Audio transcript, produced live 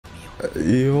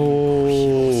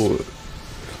Yo.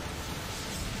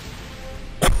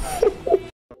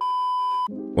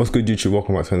 What's good, YouTube?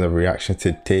 Welcome back to another reaction.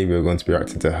 Today we're going to be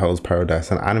reacting to Hell's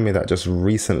Paradise, an anime that just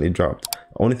recently dropped.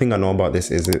 The only thing I know about this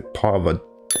is it part of a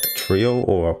trio,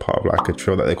 or a part of like a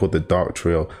trio that they call the Dark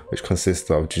Trio, which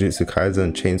consists of Jujutsu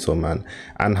Kaisen, Chainsaw Man,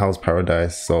 and Hell's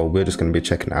Paradise. So we're just going to be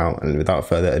checking it out, and without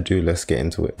further ado, let's get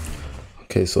into it.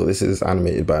 Okay, so this is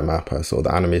animated by Mappa, so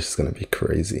the animation is going to be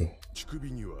crazy.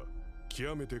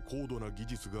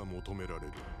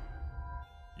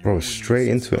 Bro, straight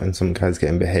into it and some guy's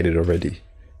getting beheaded already.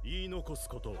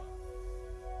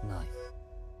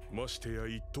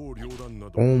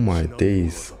 Oh my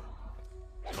days.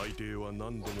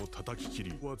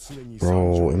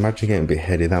 Bro, imagine getting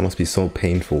beheaded. That must be so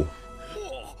painful.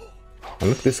 And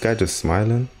look at this guy just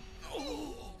smiling.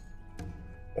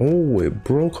 Oh, it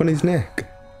broke on his neck.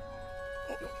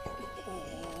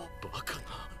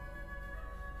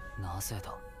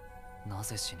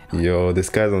 Yo, this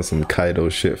guy's on some Kaido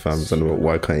shit, fam. So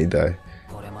why can't he die?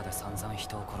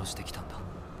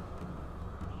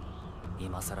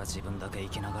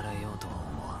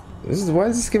 Why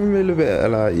is this giving me a little bit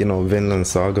of like, you know, Vinland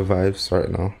Saga vibes right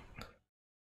now?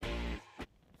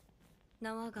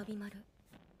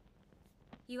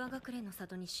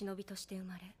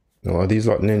 No, are these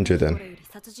like ninja then?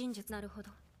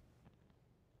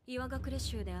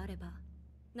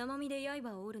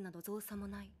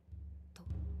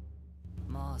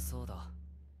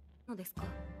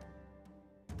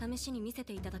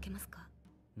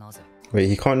 Wait,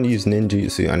 he can't use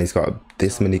ninjutsu and he's got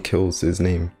this many kills to his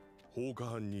name.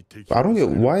 But I don't get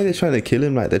why they're trying to kill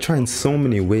him. Like, they're trying so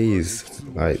many ways.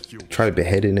 Like, try to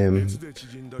beheading him.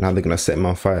 Now they're gonna set him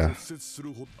on fire.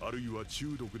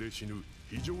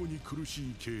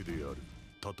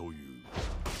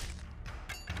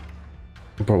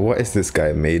 Bro, what is this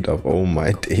guy made of? Oh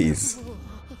my days.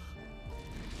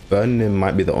 Burning him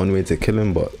might be the only way to kill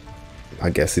him, but I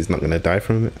guess he's not gonna die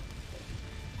from it.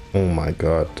 Oh my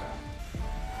god.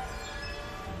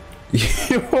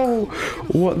 Yo,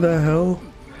 what the hell?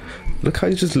 Look how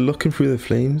he's just looking through the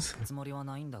flames.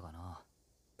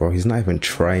 Bro, he's not even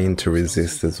trying to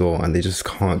resist as well, and they just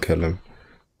can't kill him.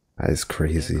 That is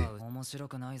crazy.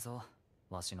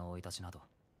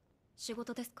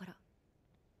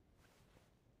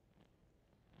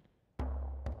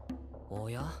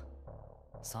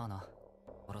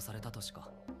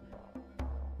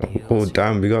 Oh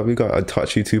damn, we got a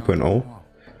Tachi 2.0.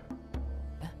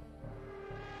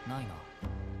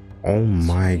 Oh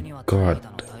my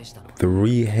god,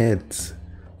 3 heads,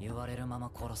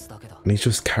 and he's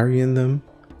just carrying them.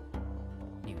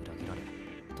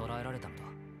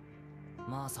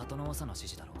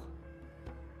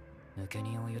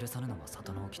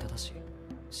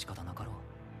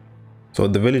 So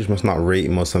the village must not rate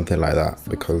him or something like that,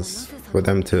 because for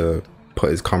them to put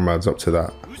his comrades up to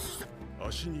that.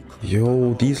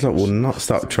 Yo, these lot will not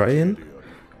stop trying.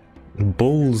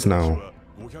 Bulls now.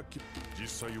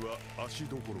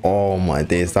 Oh my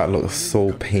days, that looks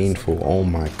so painful. Oh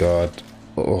my god.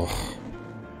 Ugh.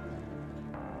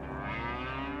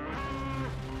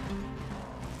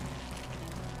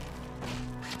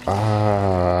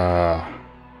 Ah.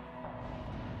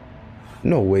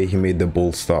 No way he made the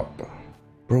bull stop.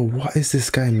 Bro, what is this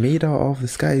guy made out of?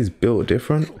 This guy is built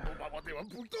different.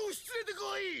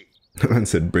 The man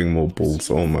said bring more bulls.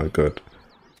 Oh my god.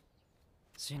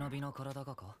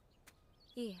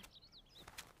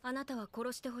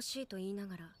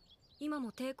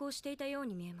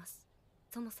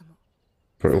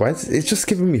 Bro, why is it's just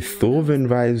giving me Thorvin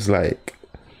vibes, like,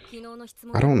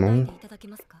 I don't know.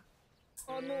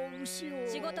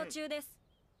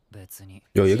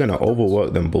 Yo, you're gonna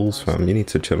overwork them bulls, fam. You need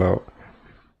to chill out.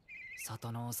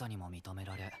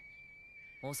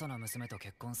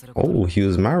 Oh, he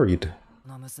was married.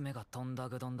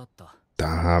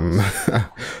 Damn.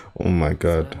 Oh my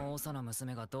god.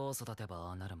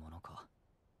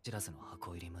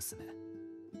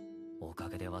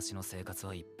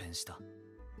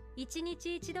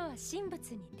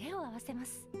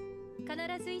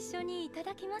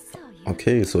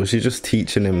 Okay, so she's just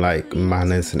teaching him like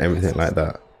manners and everything like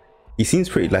that. He seems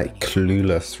pretty like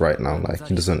clueless right now, like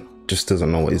he just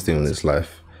doesn't know what he's doing in his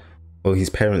life. Well,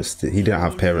 his parents, he didn't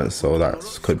have parents, so that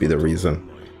could be the reason.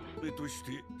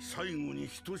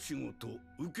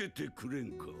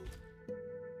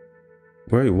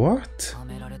 Wait, what?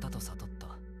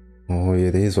 Oh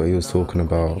yeah, this is what he was talking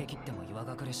about.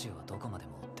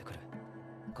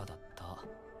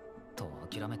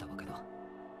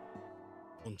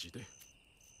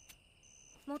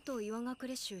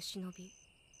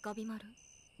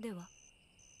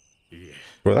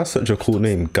 Bro, that's such a cool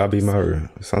name, GABIMARU.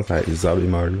 It sounds like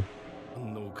ZABIMARU.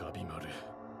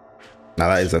 Now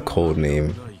that is a cold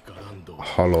name.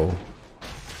 Hollow.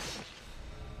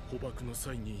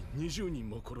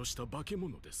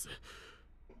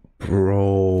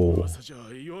 Bro,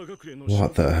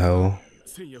 what the hell?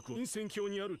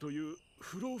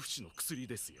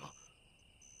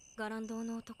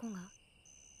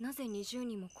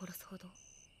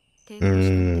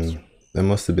 There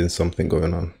must have been something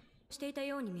going on.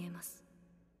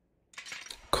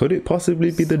 Could it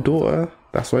possibly be the daughter?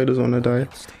 That's why he doesn't want to die.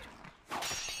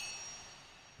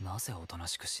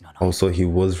 Also, he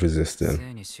was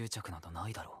resisting.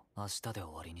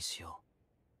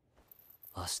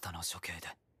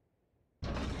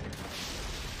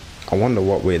 I wonder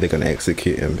what way they're gonna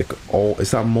execute him. Because, oh,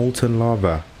 is that molten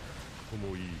lava?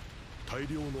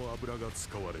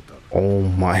 Oh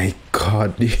my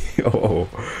god, yo.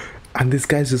 And this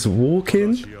guy's just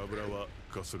walking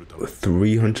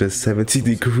 370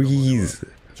 degrees.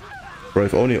 Bro,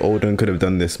 if only Odin could have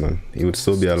done this, man, he would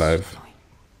still be alive.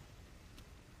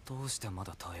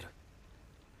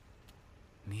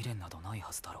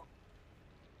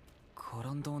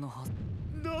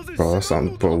 Bro,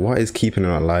 bro, what is keeping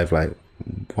him alive? Like,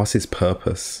 what's his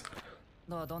purpose?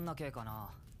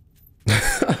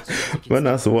 Man,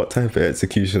 that's what type of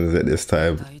execution is it this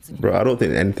time? Bro, I don't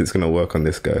think anything's gonna work on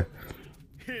this guy.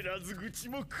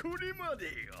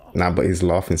 Nah, but he's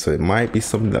laughing, so it might be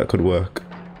something that could work.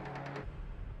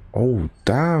 Oh,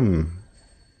 damn.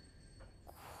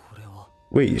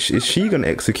 Wait, is she gonna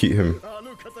execute him?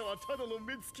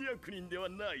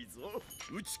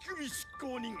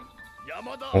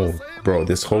 Oh, bro,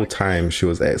 this whole time she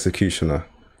was executioner.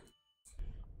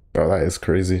 Bro, that is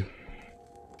crazy.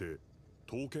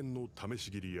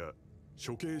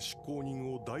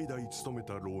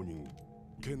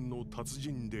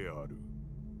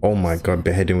 Oh my god,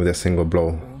 beheading with a single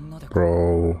blow.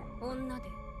 Bro.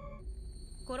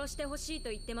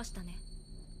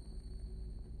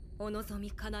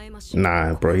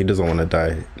 Nah, bro, he doesn't want to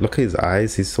die. Look at his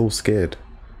eyes, he's so scared.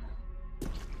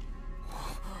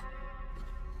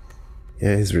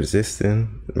 Yeah, he's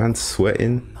resisting. Man's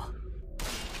sweating.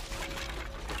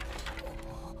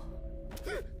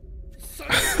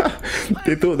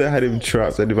 They thought they had him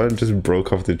trapped and the man just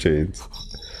broke off the chains.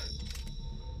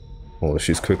 Oh,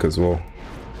 she's quick as well.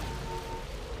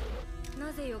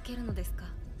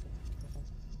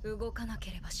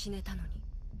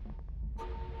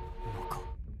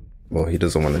 Well, he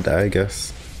doesn't want to die, I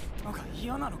guess.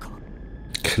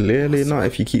 Clearly not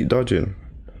if you keep dodging.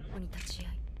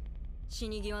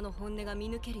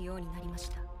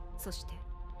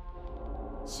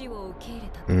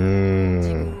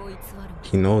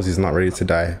 He knows he's not ready to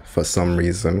die for some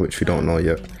reason, which we don't know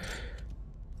yet.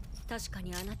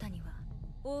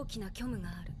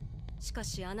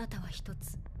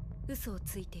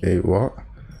 Hey, what?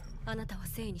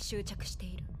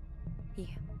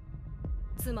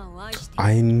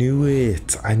 I knew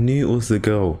it. I knew it was the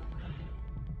girl.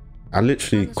 I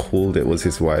literally called it was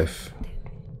his wife.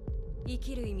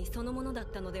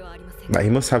 Like, he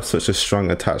must have such a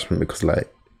strong attachment because,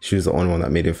 like, she was the only one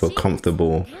that made him feel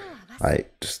comfortable.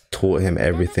 Like, just taught him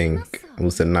everything.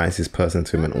 Was the nicest person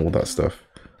to him and all that stuff.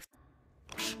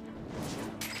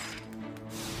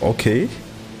 Okay.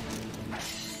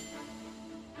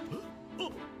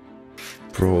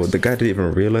 Bro, the guy didn't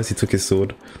even realize he took his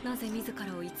sword.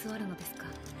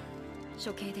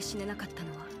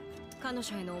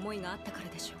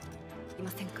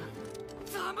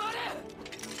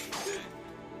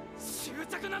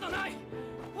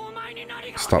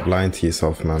 Stop lying to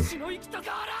yourself, man.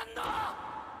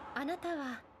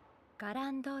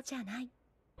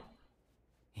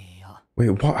 Wait,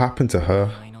 what happened to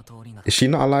her? Is she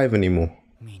not alive anymore?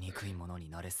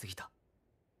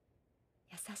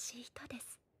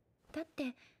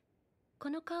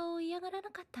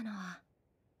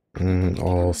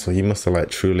 Oh, so he must have like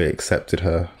truly accepted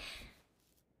her.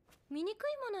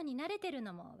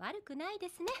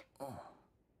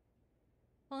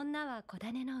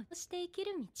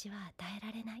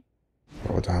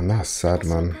 Oh damn, that's sad,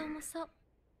 man.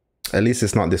 At least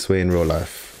it's not this way in real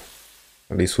life.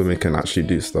 At least women can actually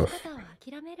do stuff.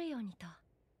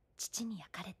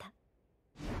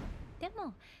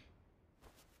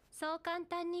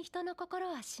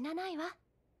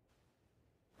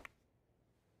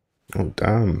 Oh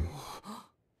damn.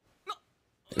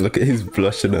 Look at his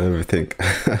blushing and everything.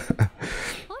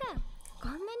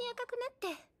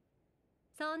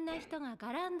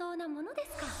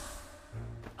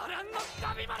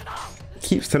 He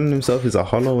keeps telling himself he's a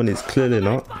hollow and he's clearly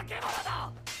not.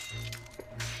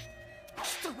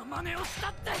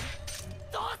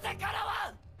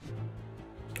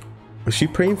 Was she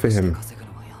praying for him?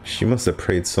 She must have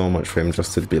prayed so much for him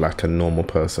just to be like a normal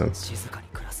person.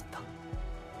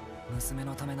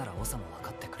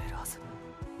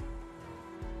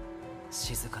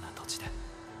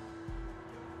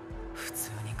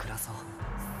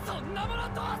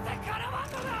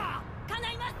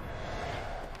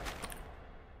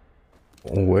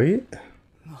 Wait.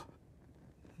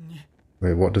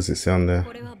 Wait, what does it say on there?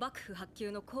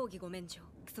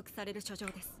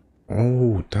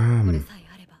 Oh, damn.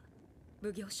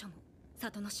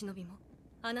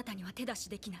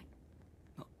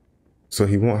 So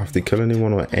he won't have to kill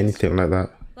anyone or anything like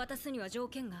that.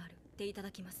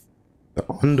 The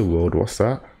underworld, what's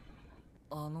that?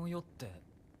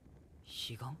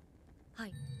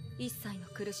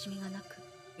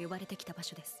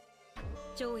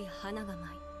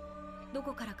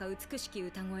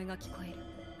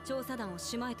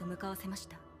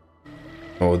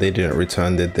 Oh, they didn't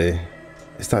return, did they?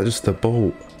 Is that just the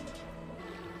boat?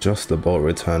 Just the boat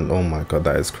returned. Oh my god,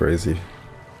 that is crazy.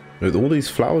 With all these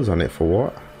flowers on it, for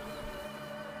what?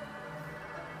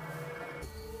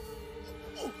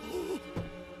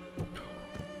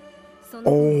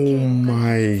 Oh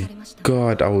my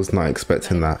god, I was not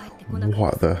expecting that.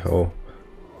 What the hell?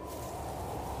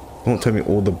 Don't tell me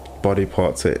all the body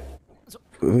parts it.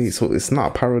 Wait, so it's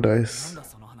not paradise?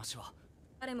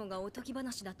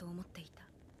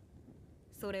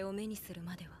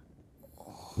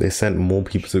 They sent more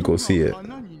people to go see it.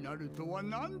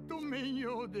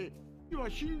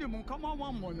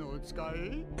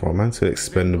 Bro, man, to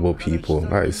expendable people.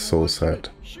 That is so sad.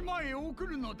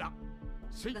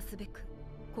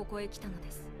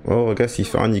 Well, I guess you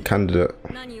found your candidate.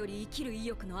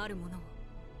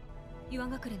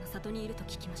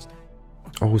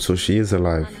 Oh, so she is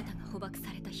alive.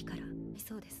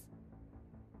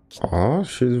 Oh,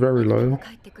 she's very loyal.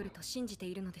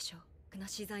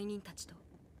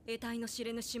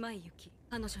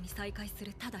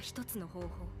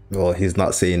 Well, he's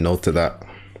not saying no to that.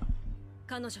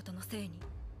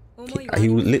 He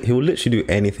will literally do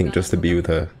anything just to be with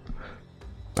her.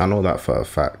 I know that for a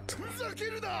fact.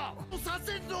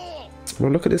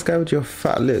 Well, look at this guy with your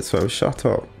fat lips, so shut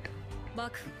up.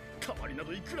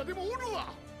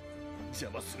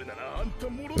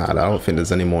 Nah, I don't think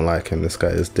there's any more like him. This guy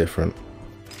is different.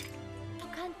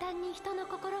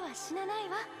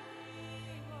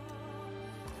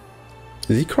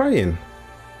 Is he crying?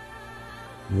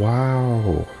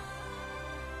 Wow.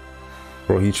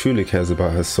 Bro, he truly cares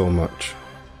about her so much.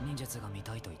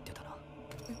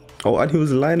 Oh, and he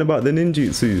was lying about the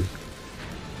ninjutsu.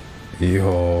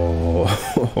 Yo.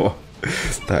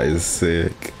 That is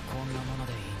sick.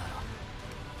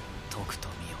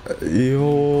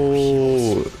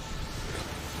 Yo.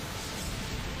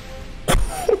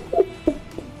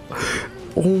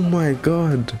 Oh my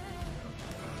god.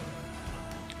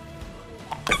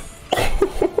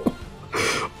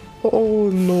 Oh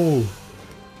no.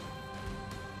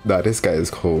 Nah, this guy is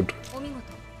cold.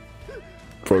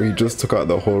 Bro, he just took out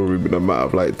the whole room in a matter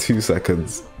of like 2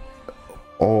 seconds.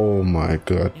 Oh my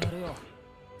god.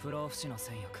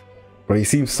 Bro, he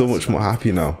seems so much more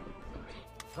happy now.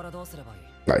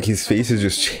 Like his face has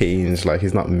just changed. Like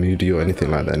he's not moody or anything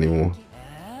like that anymore.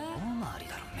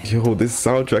 Yo, this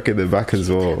soundtrack in the back as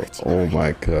well. Oh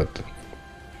my god.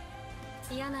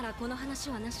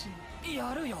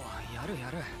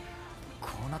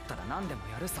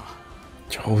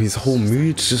 Yo, his whole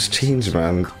mood just changed,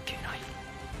 man.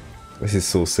 This is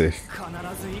so sick.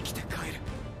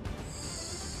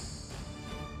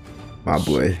 My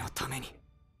boy.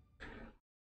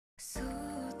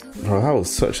 Bro, that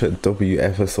was such a W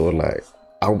episode. Like,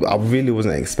 I really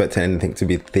wasn't expecting anything to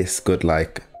be this good.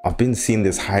 Like, I've been seeing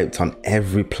this hyped on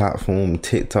every platform,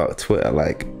 TikTok, Twitter.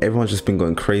 Like, everyone's just been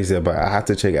going crazy about it. I had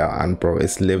to check it out, and bro,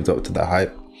 it's lived up to the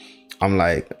hype. I'm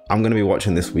like, I'm gonna be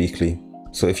watching this weekly.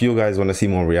 So if you guys want to see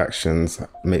more reactions,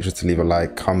 make sure to leave a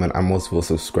like, comment, and most of all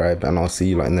subscribe, and I'll see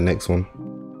you like in the next one.